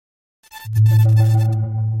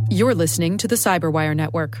You're listening to the Cyberwire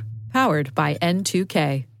Network, powered by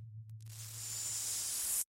N2K.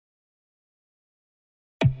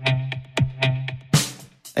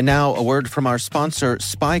 And now a word from our sponsor,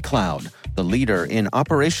 SpyCloud, the leader in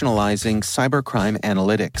operationalizing cybercrime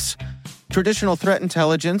analytics. Traditional threat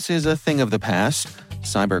intelligence is a thing of the past.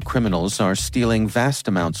 Cyber criminals are stealing vast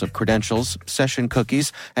amounts of credentials, session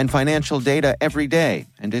cookies, and financial data every day,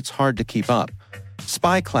 and it's hard to keep up.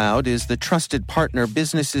 SpyCloud is the trusted partner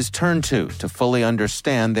businesses turn to fully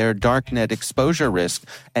understand their darknet exposure risk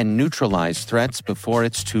and neutralize threats before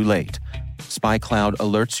it's too late. SpyCloud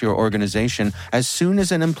alerts your organization as soon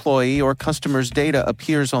as an employee or customer's data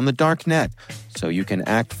appears on the darknet, so you can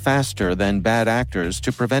act faster than bad actors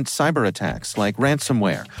to prevent cyber attacks like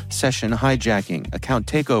ransomware, session hijacking, account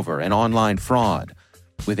takeover, and online fraud.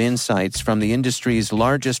 With insights from the industry's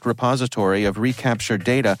largest repository of recaptured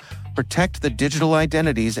data, protect the digital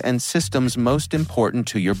identities and systems most important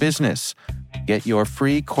to your business. Get your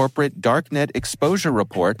free corporate darknet exposure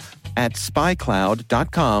report at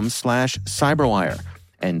spycloud.com/cyberwire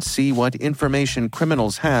and see what information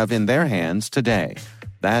criminals have in their hands today.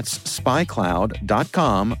 That's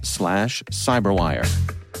spycloud.com/cyberwire.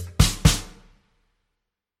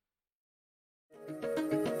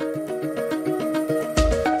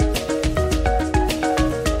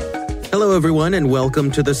 Hello, everyone, and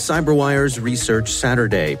welcome to the CyberWire's Research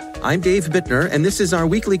Saturday. I'm Dave Bittner, and this is our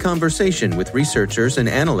weekly conversation with researchers and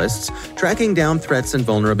analysts tracking down threats and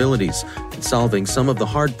vulnerabilities and solving some of the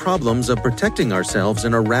hard problems of protecting ourselves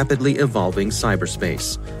in a rapidly evolving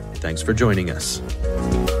cyberspace. Thanks for joining us.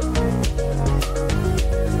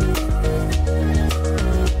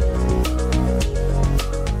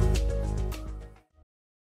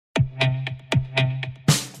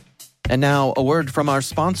 And now, a word from our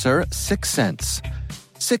sponsor, 6sense.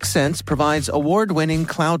 6sense provides award-winning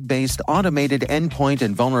cloud-based automated endpoint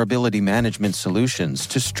and vulnerability management solutions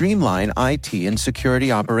to streamline IT and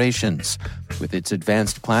security operations. With its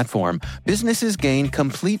advanced platform, businesses gain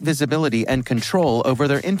complete visibility and control over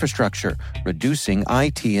their infrastructure, reducing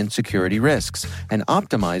IT and security risks and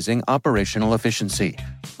optimizing operational efficiency.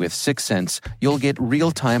 With 6sense, you'll get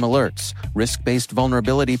real-time alerts, risk-based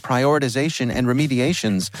vulnerability prioritization and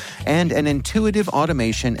remediations, and an intuitive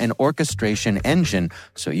automation and orchestration engine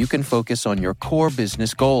so you can focus on your core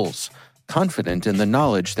business goals. Confident in the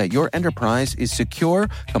knowledge that your enterprise is secure,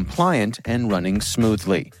 compliant, and running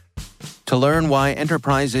smoothly. To learn why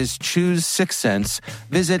enterprises choose 6sense,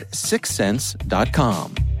 visit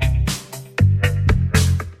 6sense.com.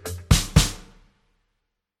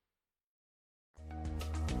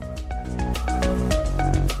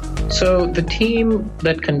 So the team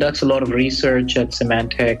that conducts a lot of research at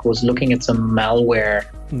Symantec was looking at some malware.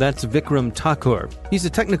 That's Vikram Thakur. He's a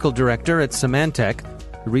technical director at Symantec.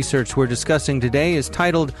 The research we're discussing today is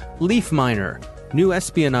titled Leafminer, New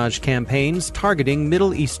Espionage Campaigns Targeting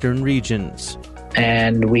Middle Eastern Regions.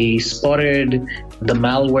 And we spotted the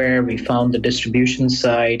malware, we found the distribution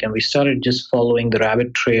site, and we started just following the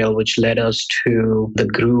rabbit trail, which led us to the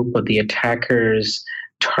group of the attackers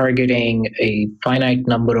targeting a finite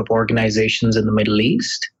number of organizations in the Middle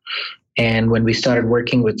East. And when we started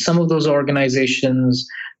working with some of those organizations,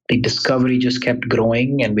 the discovery just kept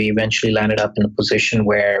growing, and we eventually landed up in a position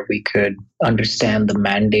where we could understand the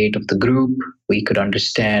mandate of the group. We could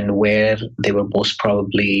understand where they were most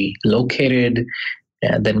probably located.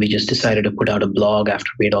 And then we just decided to put out a blog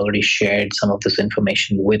after we had already shared some of this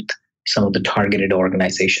information with some of the targeted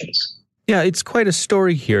organizations. Yeah, it's quite a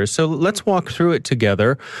story here. So let's walk through it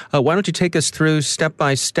together. Why don't you take us through step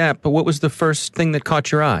by step? What was the first thing that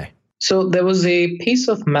caught your eye? So there was a piece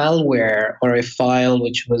of malware or a file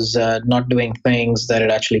which was not doing things that it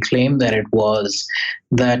actually claimed that it was,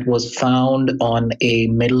 that was found on a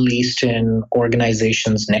Middle Eastern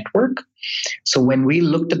organization's network. So when we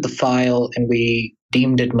looked at the file and we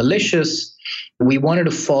deemed it malicious, we wanted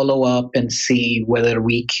to follow up and see whether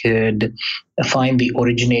we could find the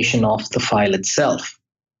origination of the file itself.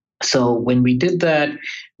 So when we did that,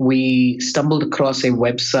 we stumbled across a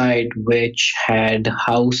website which had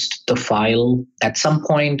housed the file at some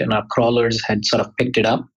point, and our crawlers had sort of picked it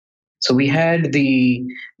up. So we had the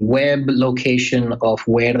web location of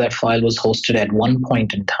where that file was hosted at one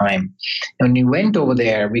point in time. And when we went over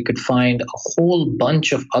there, we could find a whole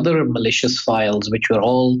bunch of other malicious files which were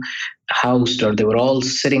all housed, or they were all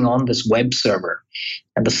sitting on this web server.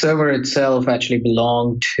 And the server itself actually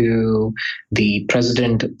belonged to the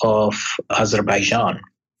president of Azerbaijan.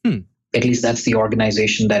 At least that's the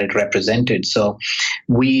organization that it represented. So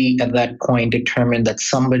we, at that point, determined that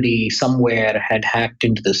somebody somewhere had hacked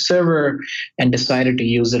into the server and decided to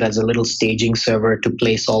use it as a little staging server to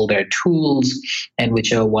place all their tools, and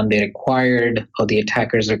whichever one they required or the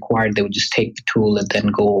attackers required, they would just take the tool and then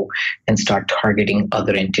go and start targeting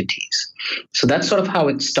other entities. So that's sort of how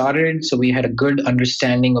it started. So we had a good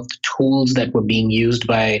understanding of the tools that were being used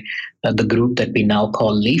by the group that we now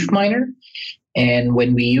call Leafminer. And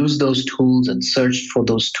when we used those tools and searched for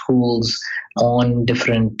those tools on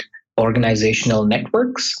different organizational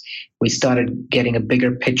networks, we started getting a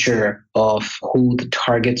bigger picture of who the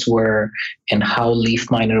targets were and how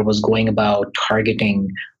Leafminer was going about targeting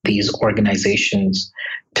these organizations.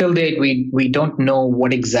 Till date, we don't know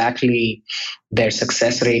what exactly their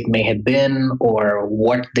success rate may have been or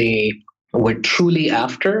what they were truly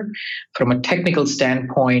after. From a technical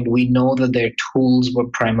standpoint, we know that their tools were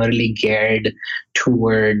primarily geared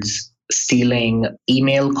towards stealing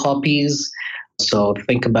email copies. So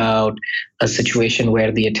think about a situation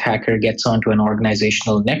where the attacker gets onto an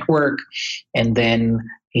organizational network and then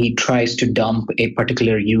he tries to dump a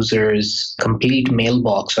particular user's complete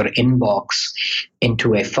mailbox or inbox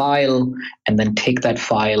into a file and then take that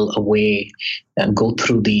file away and go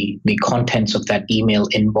through the contents of that email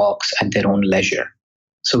inbox at their own leisure.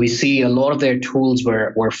 So we see a lot of their tools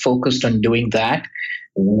were focused on doing that.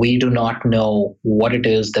 We do not know what it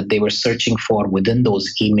is that they were searching for within those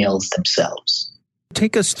emails themselves.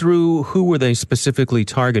 Take us through who were they specifically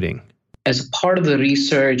targeting? As part of the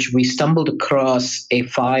research, we stumbled across a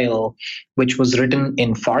file which was written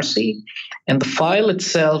in Farsi, and the file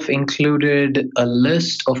itself included a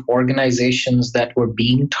list of organizations that were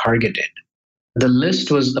being targeted. The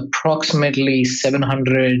list was approximately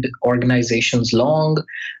 700 organizations long,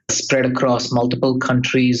 spread across multiple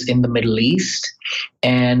countries in the Middle East,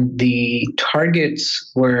 and the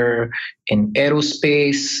targets were in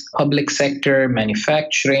aerospace, public sector,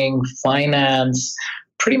 manufacturing, finance,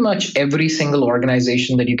 pretty much every single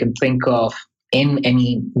organization that you can think of in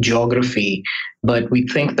any geography. But we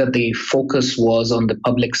think that the focus was on the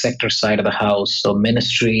public sector side of the house, so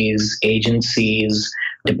ministries, agencies,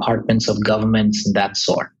 departments of governments, that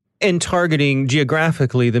sort. And targeting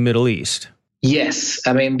geographically the Middle East. Yes.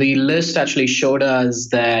 I mean, the list actually showed us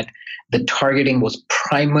that the targeting was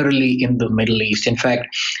primarily in the Middle East. In fact,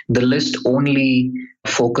 the list only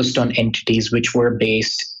focused on entities which were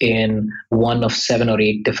based in one of 7 or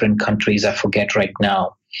 8 different countries. I forget right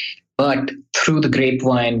now. But through the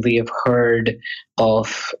grapevine, we have heard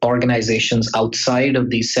of organizations outside of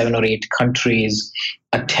these 7 or 8 countries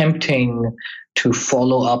attempting to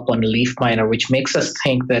follow up on Leafminer, which makes us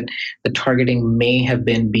think that the targeting may have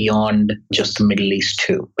been beyond just the Middle East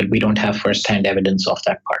too, but we don't have firsthand evidence of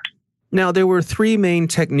that part. Now, there were 3 main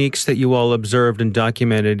techniques that you all observed and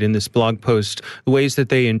documented in this blog post, ways that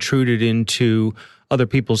they intruded into other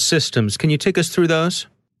people's systems. Can you take us through those?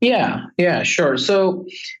 Yeah, sure. So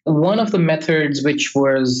one of the methods which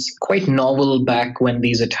was quite novel back when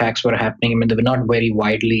these attacks were happening, I mean, they were not very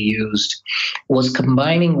widely used, was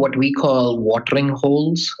combining what we call watering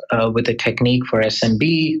holes with a technique for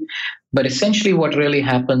SMB. But essentially what really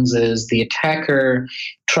happens is the attacker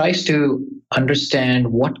tries to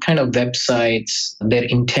understand what kind of websites their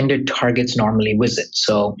intended targets normally visit.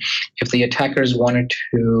 So if the attackers wanted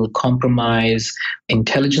to compromise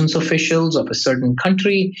intelligence officials of a certain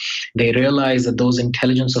country, they realize that those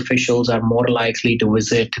intelligence officials are more likely to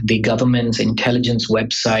visit the government's intelligence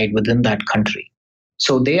website within that country.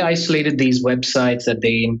 So they isolated these websites that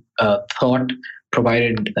they thought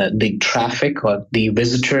provided the traffic or the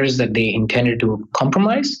visitors that they intended to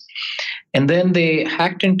compromise. And then they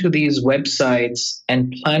hacked into these websites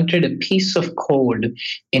and planted a piece of code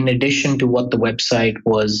in addition to what the website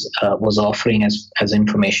was offering as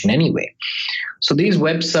information anyway. So these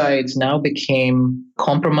websites now became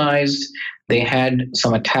compromised. They had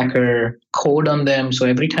some attacker code on them. So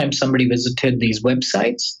every time somebody visited these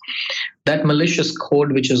websites, that malicious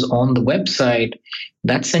code which is on the website,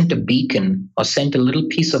 that sent a beacon or sent a little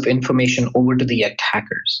piece of information over to the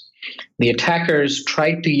attackers. The attackers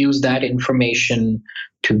tried to use that information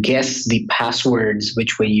to guess the passwords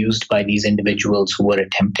which were used by these individuals who were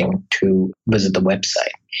attempting to visit the website.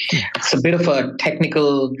 It's a bit of a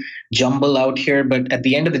technical jumble out here, but at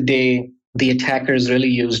the end of the day, the attackers really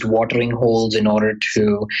used watering holes in order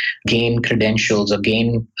to gain credentials or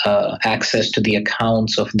gain access to the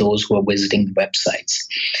accounts of those who are visiting the websites.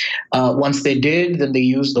 Once they did, then they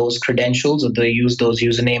used those credentials or they used those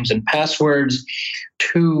usernames and passwords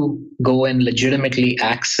to go and legitimately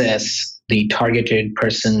access the targeted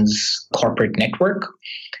person's corporate network.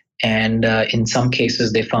 And in some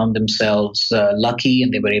cases, they found themselves lucky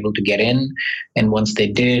and they were able to get in. And once they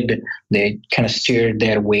did, they kind of steered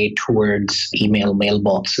their way towards email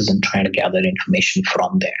mailboxes and trying to gather information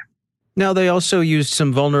from there. Now, they also used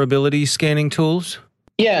some vulnerability scanning tools?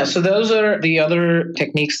 Yeah, so those are the other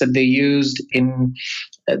techniques that they used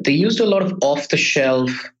they used a lot of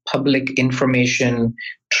off-the-shelf public information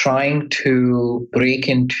trying to break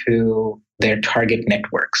into their target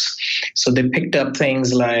networks. So they picked up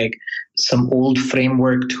things like some old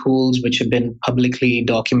framework tools which have been publicly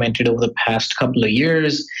documented over the past couple of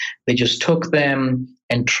years. They just took them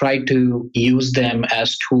and tried to use them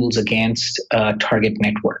as tools against target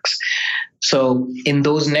networks. So in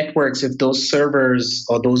those networks, if those servers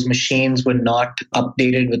or those machines were not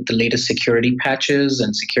updated with the latest security patches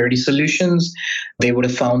and security solutions, they would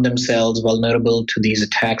have found themselves vulnerable to these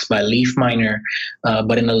attacks by Leafminer.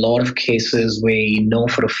 But in a lot of cases, we know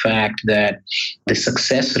for a fact that the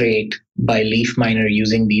success rate by Leafminer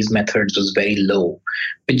using these methods was very low.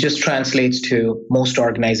 It just translates to most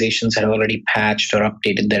organizations had already patched or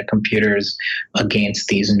updated their computers against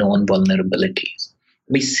these known vulnerabilities.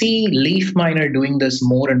 We see Leafminer doing this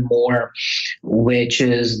more and more, which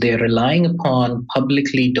is they're relying upon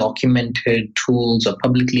publicly documented tools or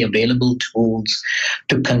publicly available tools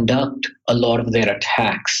to conduct a lot of their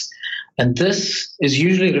attacks. And this is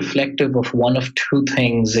usually reflective of one of two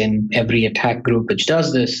things in every attack group which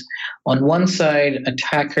does this. On one side,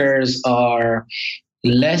 attackers are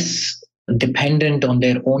less dependent on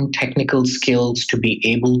their own technical skills to be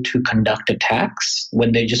able to conduct attacks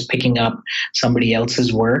when they're just picking up somebody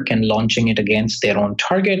else's work and launching it against their own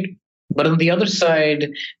target. But on the other side,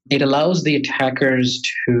 it allows the attackers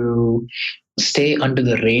to stay under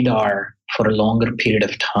the radar for a longer period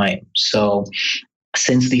of time. So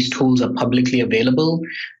since these tools are publicly available,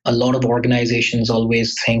 a lot of organizations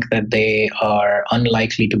always think that they are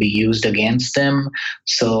unlikely to be used against them.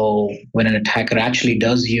 So when an attacker actually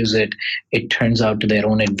does use it, it turns out to their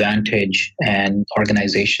own advantage, and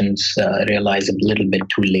organizations realize a little bit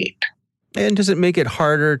too late. And does it make it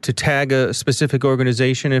harder to tag a specific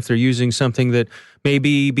organization if they're using something that may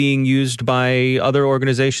be being used by other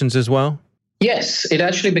organizations as well? Yes, it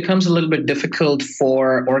actually becomes a little bit difficult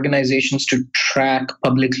for organizations to track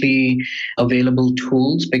publicly available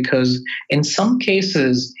tools because in some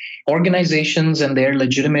cases, organizations and their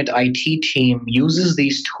legitimate IT team uses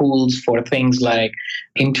these tools for things like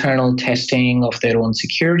internal testing of their own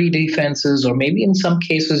security defenses, or maybe in some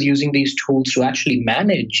cases using these tools to actually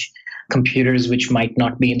manage computers which might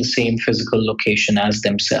not be in the same physical location as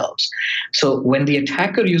themselves. So when the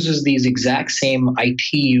attacker uses these exact same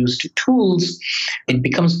IT-used tools, it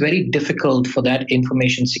becomes very difficult for that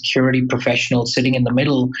information security professional sitting in the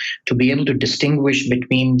middle to be able to distinguish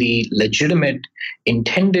between the legitimate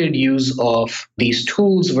intended use of these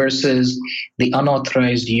tools versus the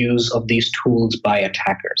unauthorized use of these tools by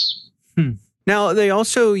attackers. Now, they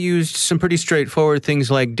also used some pretty straightforward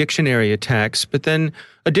things like dictionary attacks, but then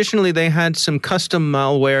additionally, they had some custom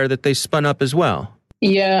malware that they spun up as well.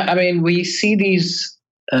 Yeah, I mean, we see these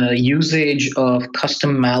usage of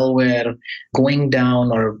custom malware going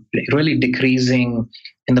down or really decreasing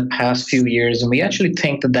in the past few years. And we actually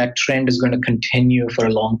think that that trend is going to continue for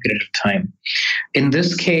a long period of time. In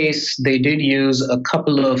this case, they did use a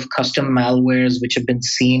couple of custom malwares which have been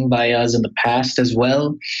seen by us in the past as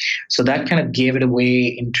well. So that kind of gave it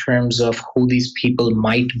away in terms of who these people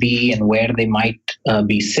might be and where they might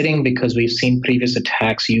be sitting, because we've seen previous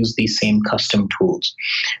attacks use these same custom tools.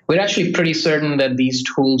 We're actually pretty certain that these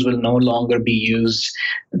tools will no longer be used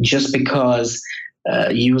just because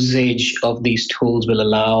usage of these tools will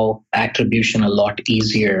allow attribution a lot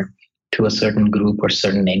easier to a certain group or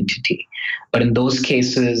certain entity. But in those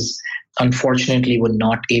cases, unfortunately, we're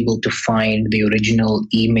not able to find the original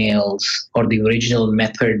emails or the original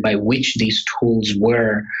method by which these tools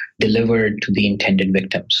were delivered to the intended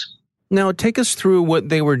victims. Now, take us through what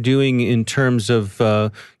they were doing in terms of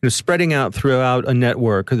spreading out throughout a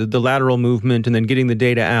network, the lateral movement, and then getting the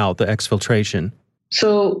data out, the exfiltration.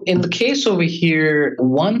 So in the case over here,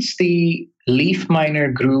 once the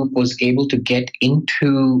Leafminer group was able to get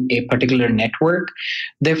into a particular network,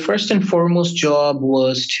 their first and foremost job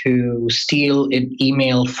was to steal an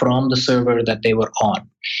email from the server that they were on.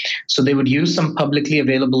 So they would use some publicly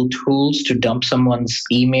available tools to dump someone's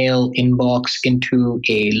email inbox into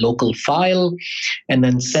a local file and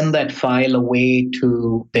then send that file away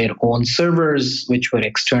to their own servers, which were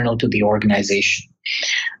external to the organization.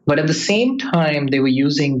 But at the same time, they were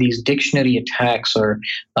using these dictionary attacks or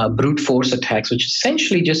brute force attacks, which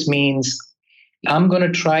essentially just means I'm going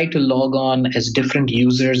to try to log on as different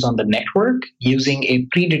users on the network using a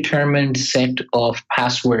predetermined set of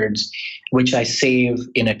passwords, which I save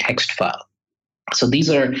in a text file. So these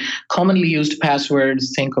are commonly used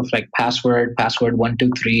passwords. Think of like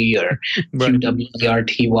password123 or Right.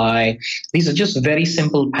 QWERTY. These are just very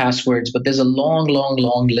simple passwords, but there's a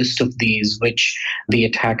long list of these which the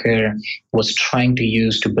attacker was trying to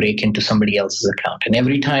use to break into somebody else's account. And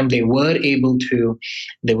every time they were able to,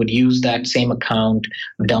 they would use that same account,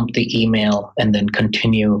 dump the email, and then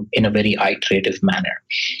continue in a very iterative manner.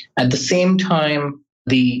 At the same time,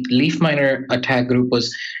 the Leafminer attack group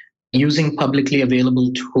was using publicly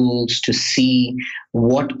available tools to see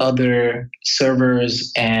what other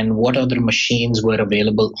servers and what other machines were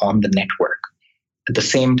available on the network. At the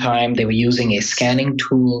same time, they were using a scanning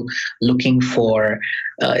tool looking for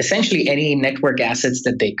essentially any network assets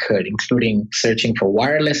that they could, including searching for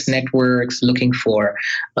wireless networks, looking for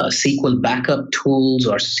SQL backup tools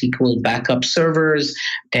or SQL backup servers.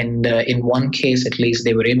 And in one case, at least,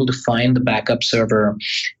 they were able to find the backup server,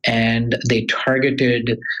 and they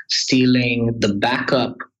targeted stealing the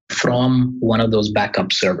backup from one of those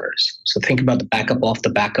backup servers. So think about the backup of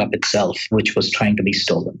the backup itself, which was trying to be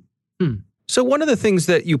stolen. So one of the things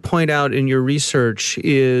that you point out in your research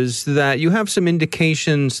is that you have some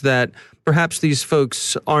indications that perhaps these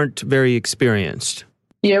folks aren't very experienced.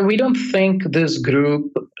 Yeah, we don't think this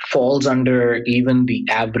group falls under even the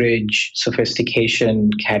average sophistication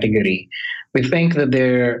category. We think that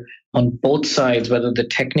they're on both sides, whether the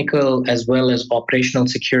technical as well as operational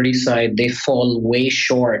security side, they fall way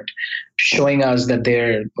short, showing us that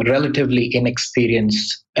they're relatively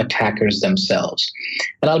inexperienced attackers themselves.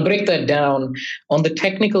 And I'll break that down. On the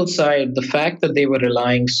technical side, the fact that they were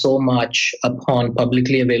relying so much upon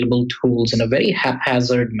publicly available tools in a very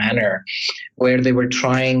haphazard manner, where they were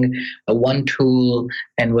trying one tool,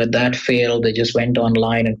 and when that failed, they just went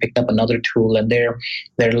online and picked up another tool, and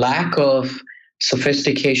their lack of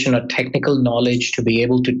sophistication or technical knowledge to be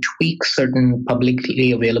able to tweak certain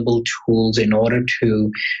publicly available tools in order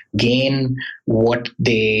to gain what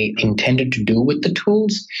they intended to do with the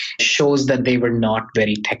tools shows that they were not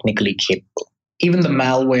very technically capable. Even the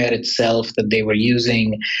malware itself that they were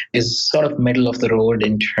using is sort of middle of the road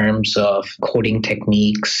in terms of coding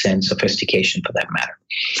techniques and sophistication for that matter.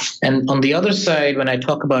 And on the other side, when I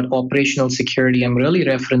talk about operational security, I'm really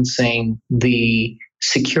referencing the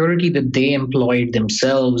security that they employed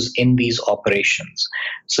themselves in these operations.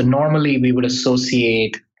 So normally we would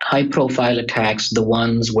associate high-profile attacks, the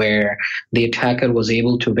ones where the attacker was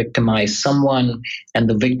able to victimize someone and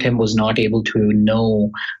the victim was not able to know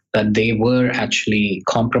that they were actually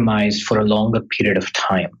compromised for a longer period of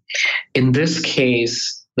time. In this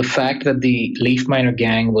case, the fact that the Leafminer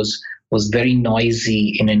gang was very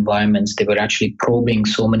noisy in environments. They were actually probing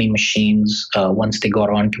so many machines once they got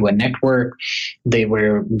onto a network. They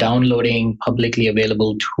were downloading publicly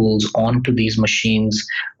available tools onto these machines,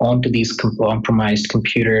 onto these compromised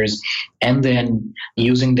computers, and then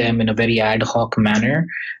using them in a very ad hoc manner,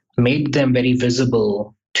 made them very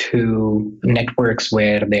visible to networks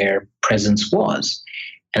where their presence was.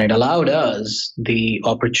 And it allowed us the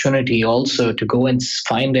opportunity also to go and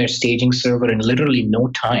find their staging server in literally no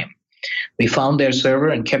time. We found their server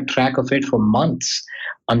and kept track of it for months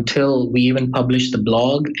until we even published the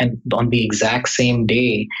blog. And on the exact same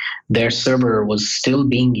day, their server was still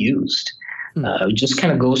being used. It just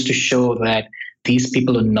kind of goes to show that these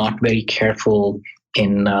people are not very careful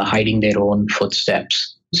in hiding their own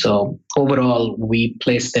footsteps. So overall, we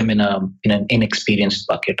place them in an inexperienced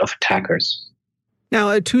bucket of attackers.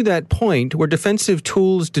 Now, to that point, were defensive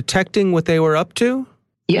tools detecting what they were up to?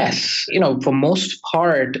 Yes, for most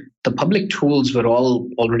part, the public tools were all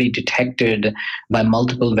already detected by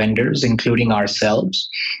multiple vendors, including ourselves.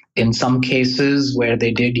 In some cases where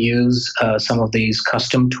they did use some of these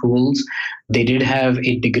custom tools, they did have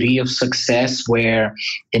a degree of success where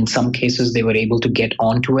in some cases they were able to get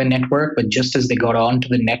onto a network, but just as they got onto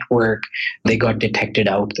the network, they got detected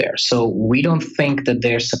out there. So we don't think that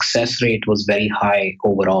their success rate was very high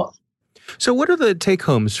overall. So what are the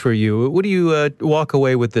take-homes for you? What do you walk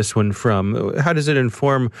away with this one from? How does it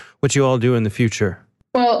inform what you all do in the future?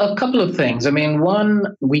 Well, a couple of things. I mean, one,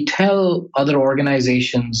 we tell other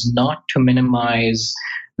organizations not to minimize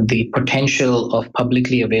the potential of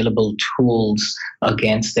publicly available tools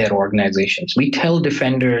against their organizations. We tell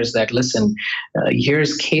defenders that, listen,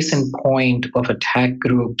 here's case in point of attack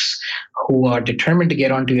groups who are determined to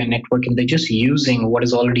get onto your network, and they're just using what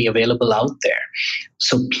is already available out there.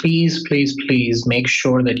 So please, please, please make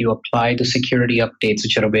sure that you apply the security updates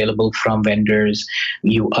which are available from vendors.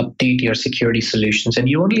 You update your security solutions, and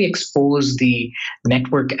you only expose the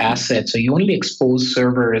network assets, or you only expose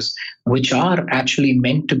servers which are actually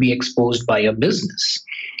meant to be exposed by your business.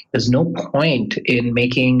 There's no point in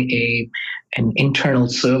making an internal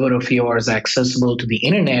server of yours accessible to the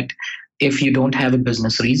internet if you don't have a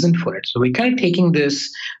business reason for it. So we're kind of taking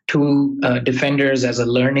this to defenders as a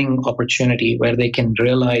learning opportunity where they can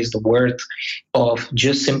realize the worth of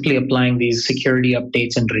just simply applying these security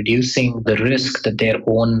updates and reducing the risk that their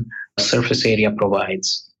own surface area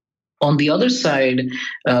provides. On the other side,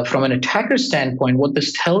 from an attacker standpoint, what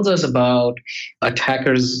this tells us about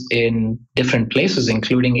attackers in different places,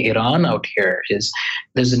 including Iran out here, is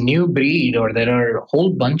there's a new breed, or there are a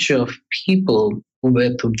whole bunch of people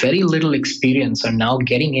with very little experience are now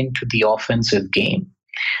getting into the offensive game.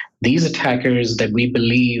 These attackers that we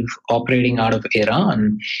believe operating out of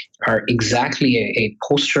Iran are exactly a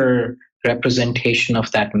poster representation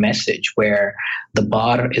of that message, where the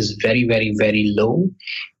bar is very, very, very low.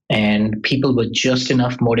 And people with just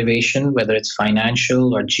enough motivation, whether it's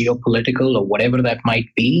financial or geopolitical or whatever that might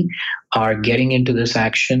be, are getting into this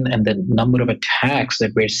action. And the number of attacks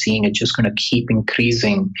that we're seeing are just going to keep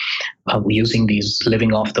increasing using these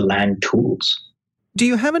living off the land tools. Do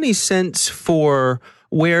you have any sense for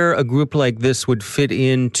where a group like this would fit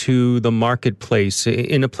into the marketplace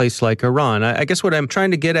in a place like Iran? I guess what I'm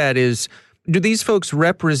trying to get at is, do these folks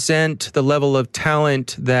represent the level of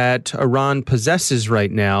talent that Iran possesses right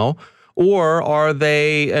now, or are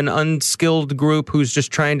they an unskilled group who's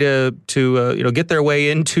just trying to get their way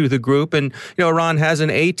into the group? And Iran has an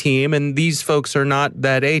A team, and these folks are not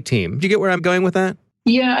that A team. Do you get where I'm going with that?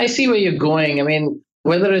 Yeah, I see where you're going. I mean,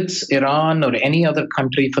 whether it's Iran or any other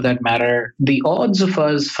country for that matter, the odds of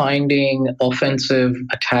us finding offensive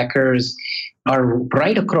attackers are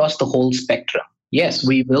right across the whole spectrum. Yes,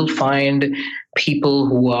 we will find people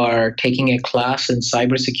who are taking a class in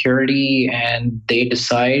cybersecurity and they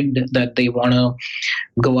decide that they want to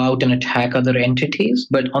go out and attack other entities.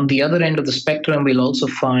 But on the other end of the spectrum, we'll also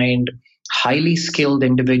find highly skilled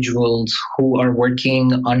individuals who are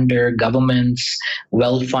working under governments,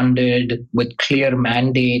 well-funded, with clear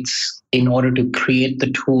mandates in order to create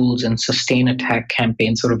the tools and sustain attack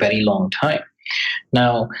campaigns for a very long time.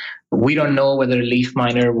 Now, we don't know whether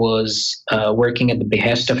Leafminer was working at the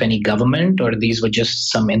behest of any government, or these were just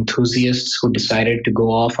some enthusiasts who decided to go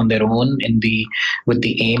off on their own with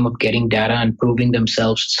the aim of getting data and proving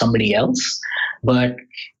themselves to somebody else. But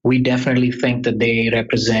we definitely think that they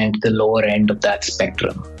represent the lower end of that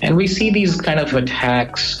spectrum. And we see these kind of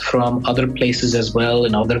attacks from other places as well,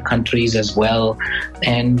 in other countries as well.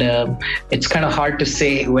 And it's kind of hard to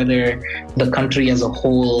say whether the country as a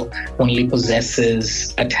whole only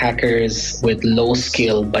possesses attackers with low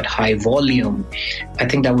skill but high volume. I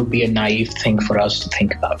think that would be a naive thing for us to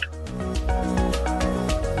think about.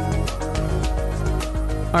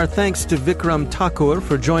 Our thanks to Vikram Thakur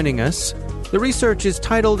for joining us. The research is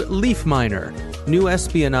titled Leafminer, New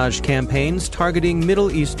Espionage Campaigns Targeting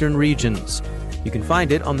Middle Eastern Regions. You can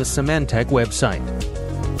find it on the Symantec website.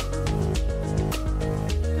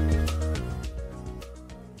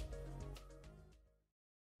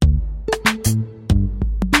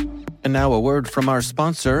 And now a word from our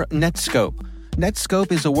sponsor, Netskope.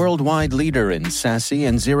 Netskope is a worldwide leader in SASE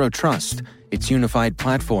and Zero Trust. Its unified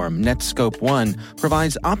platform, Netskope One,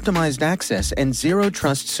 provides optimized access and zero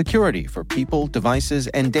trust security for people, devices,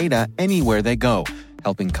 and data anywhere they go,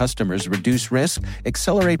 helping customers reduce risk,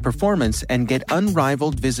 accelerate performance, and get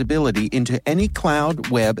unrivaled visibility into any cloud,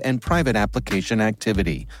 web, and private application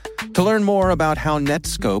activity. To learn more about how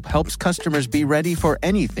Netskope helps customers be ready for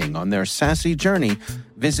anything on their SASE journey,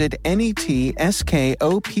 visit netskope.com.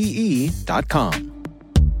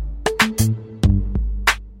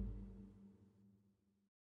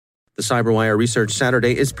 The CyberWire Research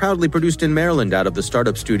Saturday is proudly produced in Maryland out of the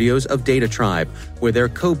startup studios of Data Tribe, where they're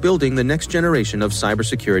co-building the next generation of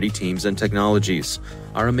cybersecurity teams and technologies.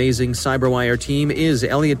 Our amazing CyberWire team is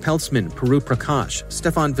Elliot Peltzman, Puru Prakash,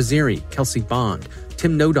 Stefan Vaziri, Kelsey Bond,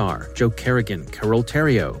 Tim Nodar, Joe Kerrigan, Carol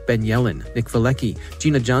Terrio, Ben Yellen, Nick Valecki,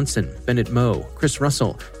 Gina Johnson, Bennett Moe, Chris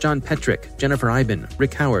Russell, John Petrick, Jennifer Iben,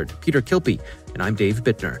 Rick Howard, Peter Kilpie, and I'm Dave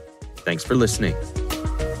Bittner. Thanks for listening.